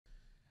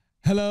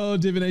Hello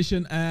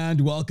Divination and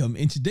welcome.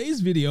 In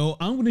today's video,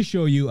 I'm going to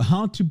show you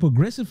how to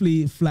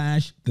progressively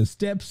flash the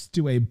steps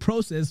to a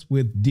process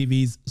with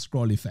Divi's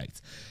scroll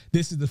effects.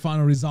 This is the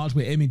final result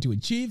we're aiming to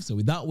achieve, so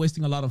without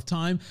wasting a lot of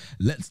time,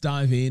 let's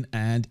dive in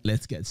and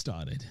let's get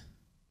started.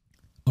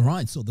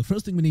 Alright, so the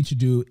first thing we need to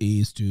do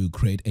is to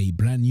create a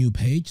brand new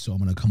page. So I'm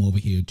going to come over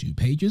here to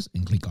Pages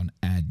and click on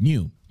Add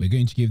New. We're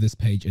going to give this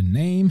page a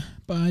name,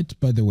 but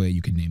by the way,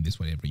 you can name this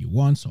whatever you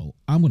want. So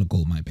I'm going to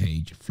call my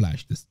page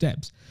Flash the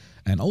Steps.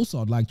 And also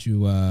I'd like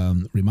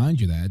to remind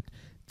you that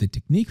the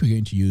technique we're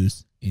going to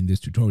use in this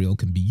tutorial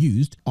can be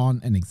used on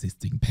an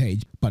existing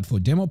page. But for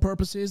demo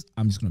purposes,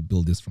 I'm just going to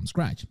build this from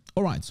scratch.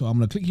 Alright, so I'm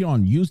going to click here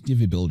on Use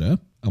Divi Builder.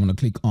 I'm going to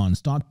click on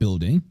Start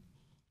Building.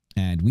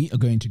 And we are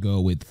going to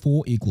go with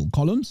 4 equal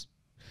columns.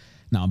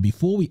 Now,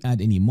 before we add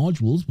any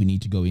modules, we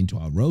need to go into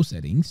our row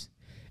settings.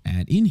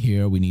 And in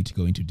here, we need to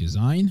go into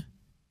design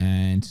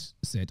and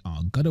set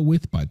our gutter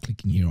width by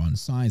clicking here on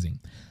sizing.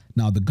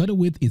 Now, the gutter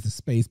width is the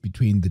space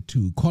between the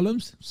 2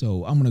 columns.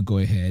 So I'm going to go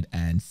ahead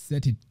and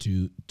set it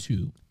to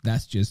 2.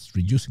 That's just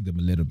reducing them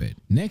a little bit.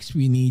 Next,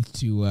 we need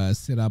to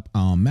set up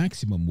our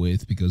maximum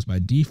width because by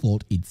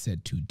default, it's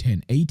set to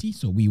 1080.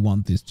 So we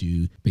want this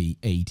to be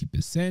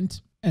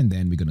 80%. And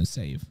then we're going to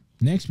save.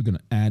 Next, we're going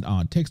to add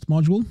our text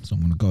module. So I'm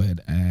going to go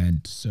ahead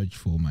and search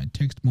for my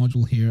text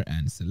module here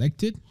and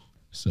select it.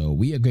 So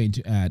we are going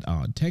to add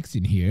our text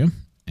in here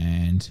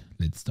and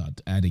let's start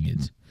adding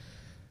it.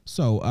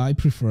 So I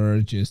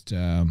prefer just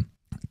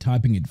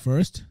typing it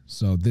first.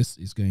 So this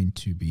is going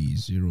to be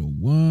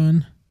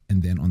 01.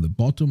 And then on the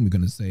bottom, we're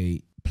going to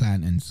say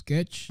plan and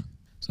sketch.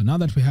 So now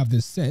that we have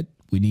this set,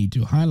 we need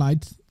to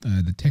highlight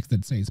the text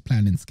that says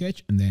plan and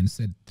sketch and then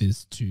set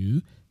this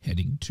to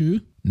heading 2.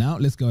 Now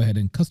let's go ahead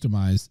and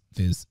customize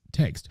this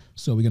text.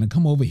 So we're going to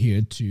come over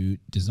here to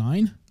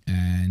design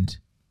and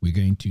we're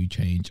going to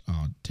change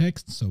our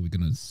text. So we're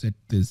going to set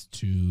this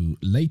to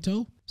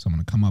Lato. So I'm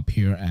going to come up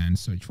here and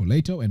search for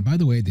Lato. And by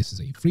the way, this is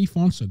a free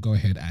font. So go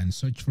ahead and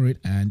search for it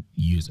and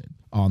use it.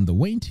 On the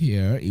weight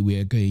here,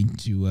 we are going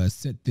to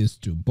set this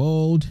to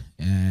bold.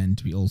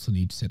 And we also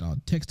need to set our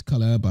text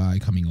color by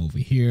coming over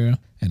here.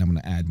 And I'm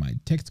going to add my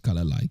text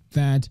color like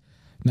that.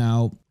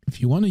 Now, if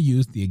you want to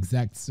use the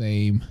exact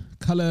same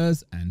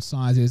colors and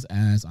sizes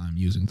as I'm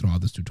using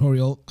throughout this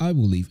tutorial, I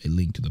will leave a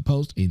link to the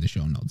post in the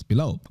show notes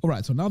below. All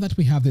right, so now that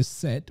we have this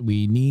set,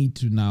 we need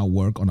to now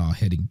work on our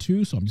heading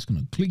 2. So I'm just going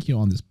to click here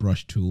on this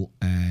brush tool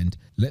and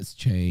let's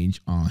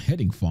change our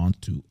heading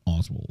font to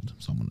Oswald.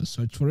 So I'm going to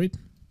search for it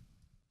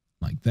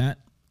like that.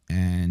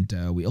 And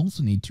we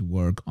also need to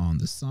work on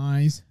the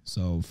size.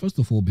 So first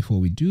of all, before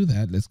we do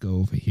that, let's go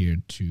over here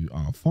to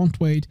our font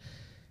weight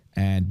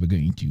and we're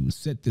going to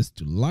set this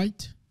to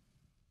light.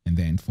 And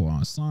then for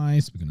our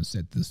size, we're going to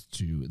set this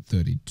to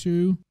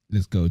 32.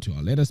 Let's go to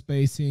our letter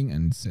spacing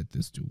and set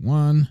this to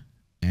 1.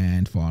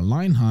 And for our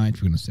line height,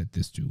 we're going to set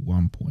this to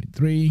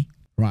 1.3.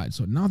 Right,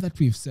 so now that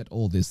we've set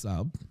all this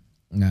up,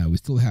 we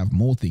still have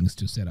more things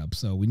to set up.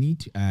 So we need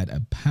to add a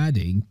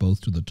padding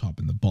both to the top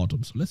and the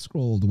bottom. So let's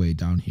scroll all the way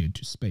down here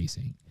to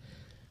spacing.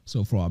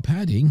 So for our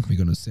padding, we're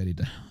going to set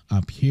it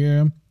up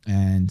here.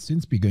 And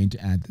since we're going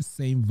to add the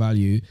same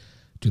value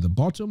to the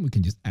bottom, we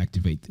can just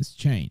activate this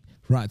chain.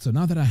 Right, so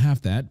now that I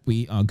have that,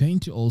 we are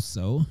going to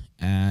also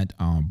add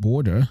our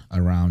border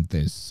around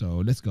this.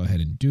 So let's go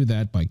ahead and do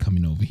that by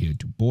coming over here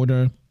to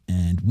border.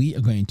 And we are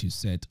going to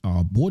set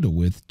our border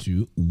width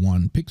to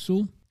 1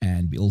 pixel.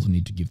 And we also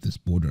need to give this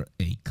border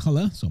a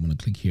color. So I'm going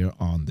to click here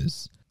on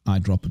this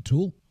eyedropper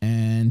tool.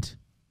 And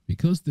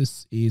because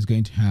this is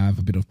going to have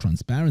a bit of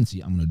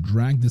transparency, I'm going to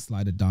drag the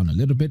slider down a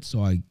little bit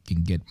so I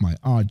can get my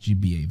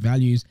RGBA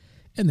values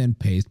and then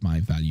paste my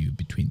value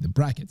between the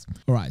brackets.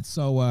 All right,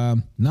 so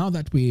now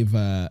that we've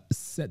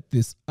set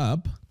this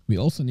up, we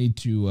also need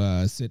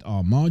to set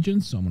our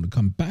margin. So I'm going to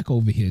come back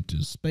over here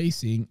to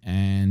spacing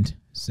and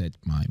set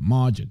my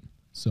margin.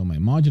 So my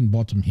margin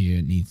bottom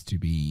here needs to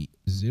be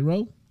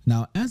 0.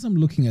 Now, as I'm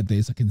looking at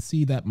this, I can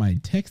see that my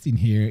text in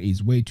here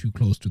is way too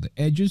close to the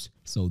edges.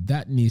 So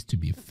that needs to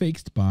be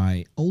fixed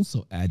by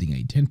also adding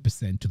a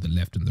 10% to the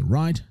left and the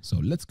right. So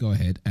let's go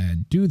ahead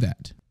and do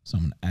that. So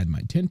I'm going to add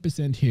my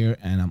 10% here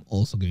and I'm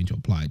also going to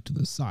apply it to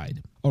the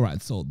side. All right,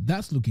 so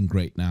that's looking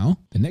great now.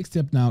 The next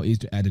step now is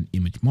to add an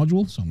image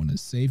module. So I'm going to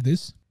save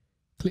this,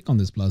 click on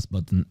this plus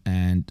button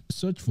and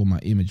search for my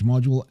image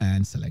module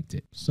and select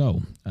it.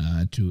 So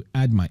to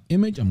add my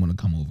image, I'm going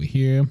to come over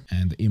here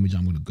and the image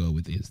I'm going to go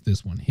with is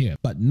this one here.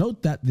 But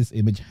note that this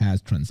image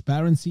has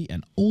transparency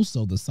and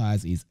also the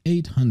size is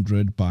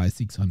 800 by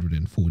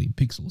 640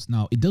 pixels.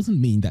 Now, it doesn't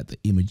mean that the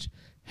image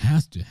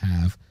has to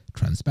have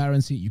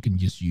transparency. You can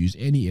just use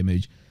any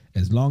image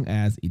as long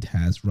as it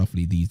has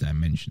roughly these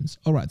dimensions.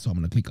 All right, so I'm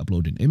going to click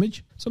upload an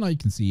image. So now you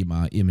can see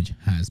my image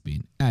has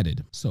been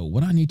added. So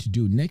what I need to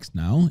do next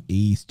now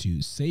is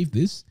to save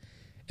this.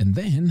 And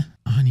then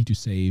I need to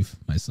save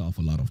myself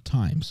a lot of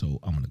time. So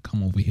I'm going to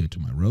come over here to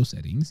my row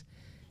settings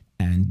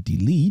and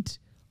delete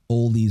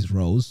all these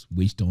rows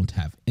which don't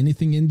have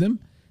anything in them.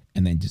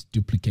 And then just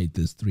duplicate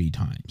this 3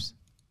 times.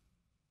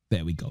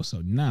 There we go.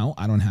 So now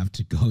I don't have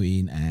to go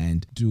in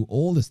and do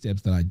all the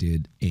steps that I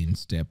did in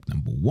step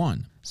number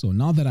 1. So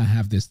now that I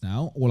have this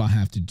now, all I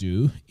have to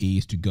do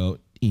is to go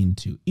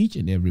into each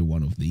and every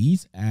one of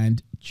these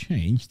and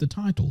change the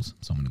titles.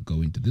 So I'm going to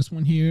go into this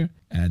one here,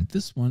 and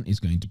this one is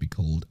going to be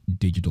called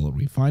Digital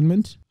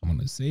Refinement. I'm going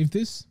to save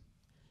this.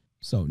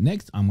 So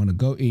next I'm going to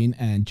go in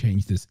and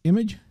change this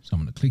image. So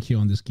I'm going to click here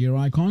on this gear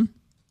icon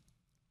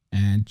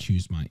and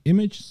choose my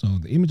image. So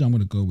the image I'm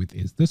going to go with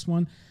is this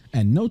one,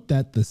 and note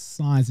that the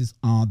sizes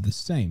are the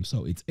same.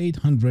 So it's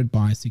 800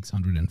 by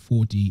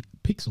 640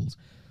 pixels.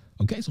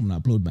 Okay, so I'm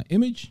going to upload my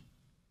image.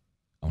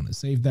 I want to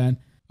save that.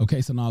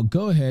 Okay, so now I'll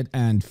go ahead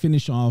and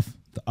finish off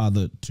the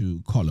other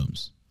 2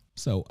 columns.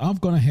 So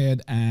I've gone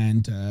ahead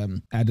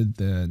and added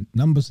the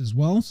numbers as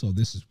well. So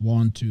this is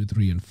 1, 2,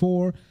 3, and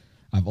 4.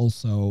 I've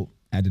also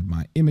added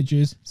my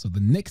images. So the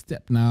next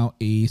step now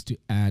is to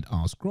add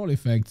our scroll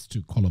effects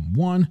to column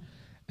 1.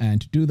 And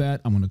to do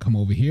that, I'm going to come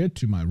over here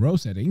to my row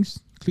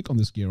settings, click on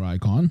this gear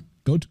icon,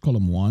 go to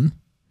column 1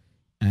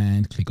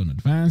 and click on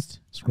advanced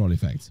scroll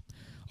effects.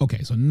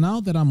 Okay, so now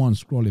that I'm on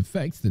scroll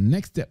effects, the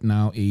next step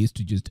now is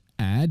to just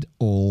add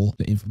all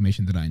the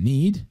information that I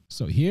need.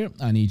 So here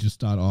I need to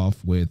start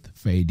off with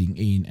fading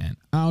in and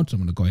out. So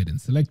I'm going to go ahead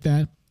and select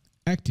that,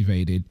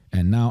 activate it,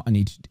 and now I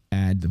need to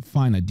add the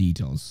finer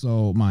details.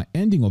 So my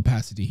ending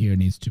opacity here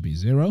needs to be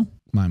 0.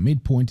 My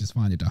midpoint is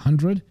fine at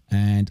 100,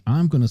 and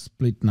I'm going to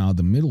split now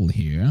the middle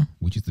here,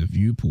 which is the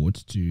viewport,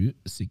 to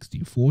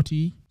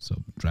 60/40. So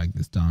drag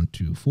this down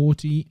to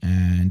 40,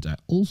 and I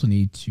also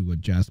need to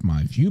adjust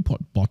my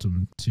viewport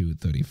bottom to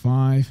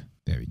 35.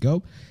 There we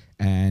go.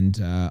 And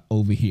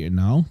over here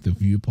now, the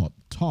viewport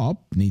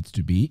top needs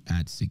to be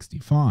at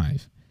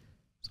 65.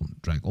 So I'm going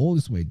to drag all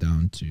this way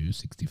down to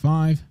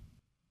 65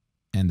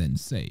 and then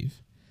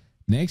save.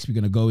 Next, we're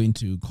going to go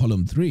into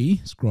column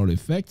 3, scroll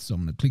effects. So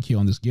I'm going to click here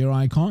on this gear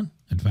icon,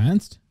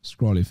 advanced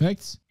scroll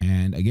effects.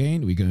 And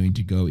again, we're going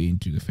to go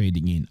into the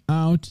fading in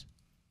out,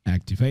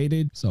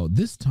 activated. So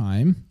this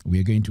time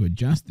we're going to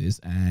adjust this,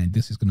 and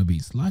this is going to be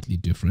slightly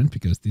different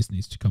because this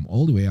needs to come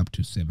all the way up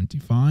to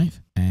 75.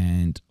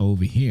 And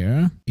over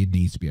here, it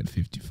needs to be at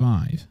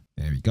 55.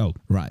 There we go.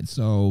 Right,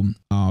 so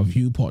our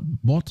viewport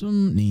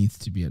bottom needs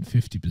to be at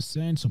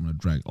 50%. So I'm going to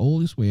drag all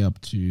this way up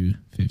to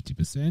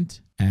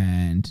 50,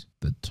 and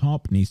the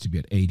top needs to be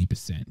at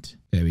 80%.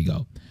 There we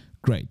go.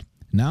 Great.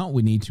 Now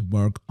we need to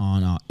work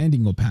on our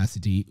ending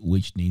opacity,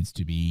 which needs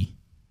to be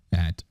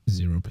at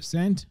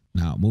 0%.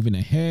 Now moving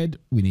ahead,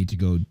 we need to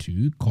go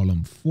to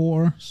column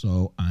 4.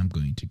 So I'm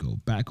going to go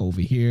back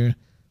over here,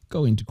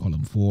 go into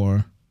column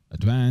 4,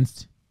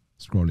 advanced,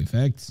 scroll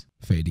effects,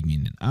 fading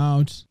in and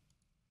out.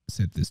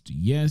 Set this to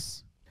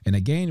yes. And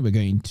again, we're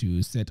going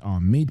to set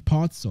our mid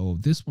part. So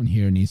this one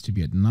here needs to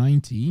be at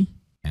 90,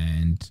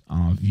 and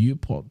our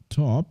viewport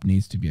top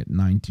needs to be at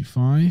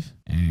 95.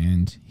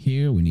 And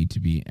here we need to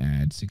be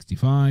at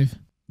 65.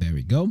 There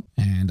we go.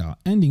 And our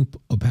ending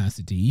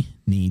opacity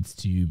needs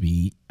to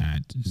be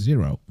at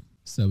 0.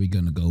 So we're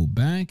going to go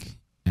back,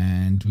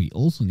 and we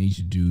also need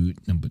to do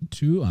number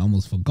 2. I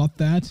almost forgot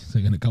that. So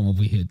we're going to come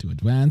over here to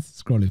advanced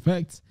scroll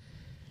effects.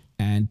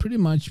 And pretty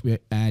much we're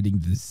adding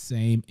the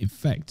same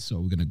effect. So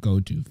we're going to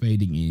go to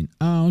fading in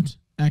out,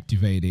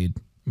 activated.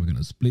 We're going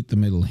to split the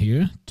middle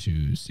here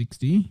to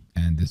 60,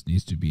 and this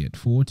needs to be at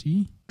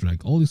 40.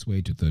 Drag all this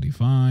way to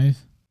 35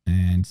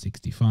 and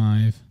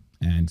 65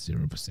 and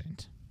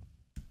 0%.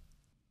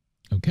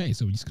 Okay,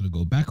 so we're just going to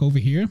go back over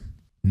here.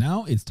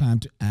 Now it's time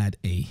to add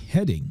a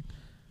heading.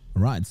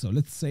 All right, so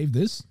let's save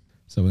this.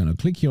 So we're going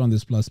to click here on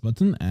this plus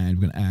button, and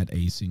we're going to add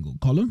a single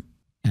column.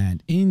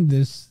 And in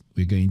this,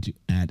 we're going to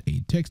add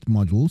a text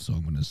module. So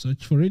I'm going to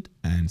search for it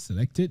and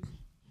select it.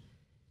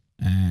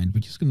 And we're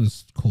just going to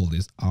call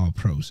this our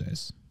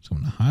process. So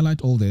I'm going to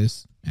highlight all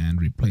this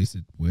and replace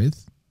it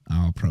with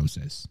our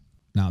process.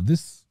 Now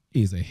this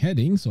is a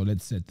heading. So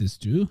let's set this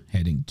to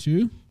heading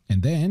 2.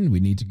 And then we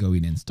need to go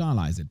in and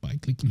stylize it by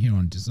clicking here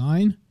on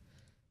design,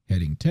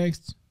 heading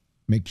text.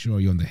 Make sure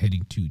you're on the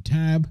heading 2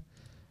 tab.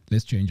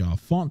 Let's change our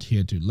font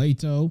here to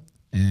Lato.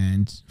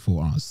 And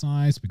for our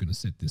size, we're going to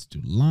set this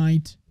to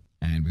light,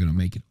 and we're going to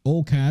make it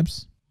all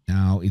caps.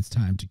 Now it's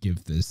time to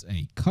give this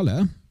a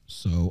color.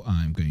 So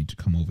I'm going to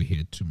come over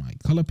here to my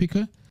color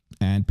picker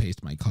and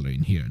paste my color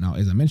in here. Now,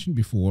 as I mentioned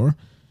before,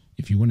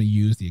 if you want to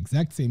use the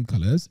exact same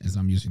colors as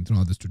I'm using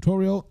throughout this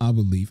tutorial, I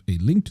will leave a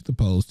link to the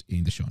post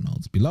in the show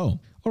notes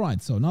below. All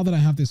right, so now that I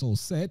have this all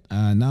set,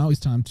 now it's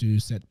time to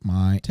set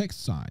my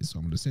text size. So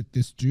I'm going to set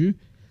this to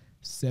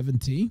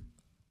 70,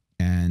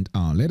 and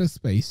our letter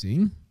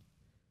spacing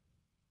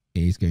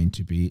is going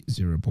to be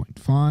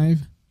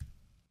 0.5,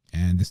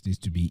 and this needs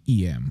to be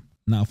EM.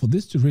 Now for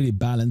this to really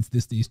balance,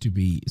 this needs to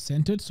be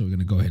centered. So we're going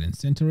to go ahead and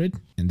center it,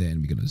 and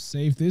then we're going to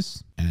save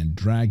this and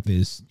drag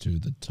this to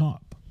the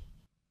top.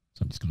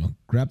 So I'm just going to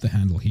grab the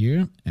handle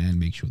here and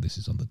make sure this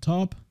is on the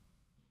top.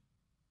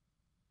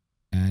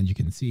 And you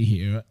can see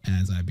here,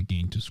 as I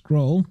begin to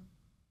scroll,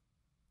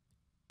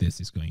 this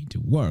is going to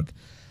work.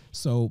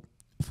 So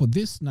for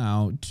this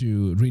now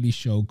to really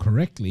show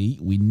correctly,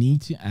 we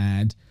need to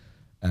add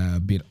a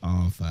bit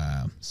of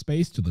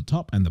space to the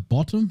top and the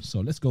bottom. So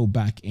let's go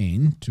back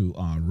into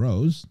our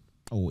rows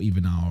or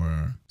even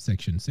our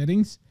section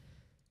settings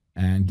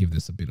and give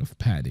this a bit of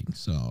padding.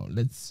 So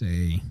let's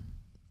say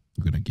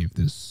I'm going to give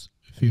this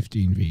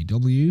 15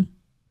 VW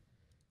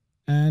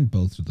and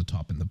both to the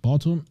top and the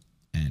bottom,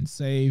 and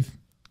save.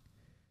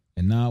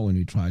 And now when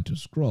we try to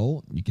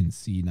scroll, you can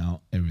see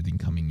now everything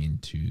coming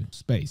into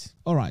space.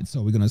 All right,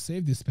 so we're going to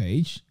save this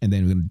page and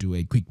then we're going to do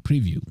a quick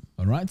preview.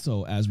 All right,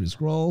 so as we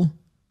scroll,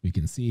 we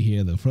can see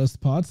here the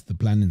first parts, the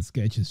plan and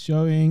sketch is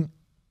showing.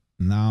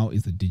 Now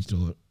is the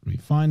digital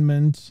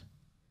refinement,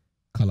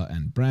 color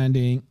and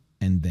branding,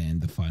 and then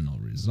the final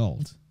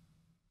result.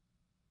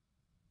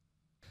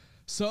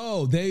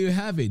 So there you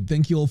have it.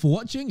 Thank you all for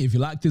watching. If you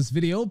like this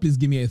video, please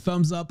give me a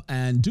thumbs up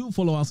and do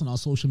follow us on our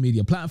social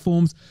media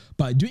platforms.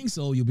 By doing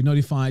so, you'll be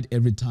notified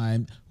every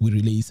time we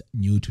release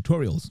new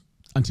tutorials.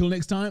 Until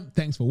next time,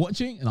 thanks for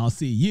watching and I'll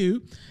see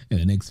you in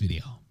the next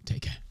video.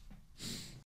 Take care.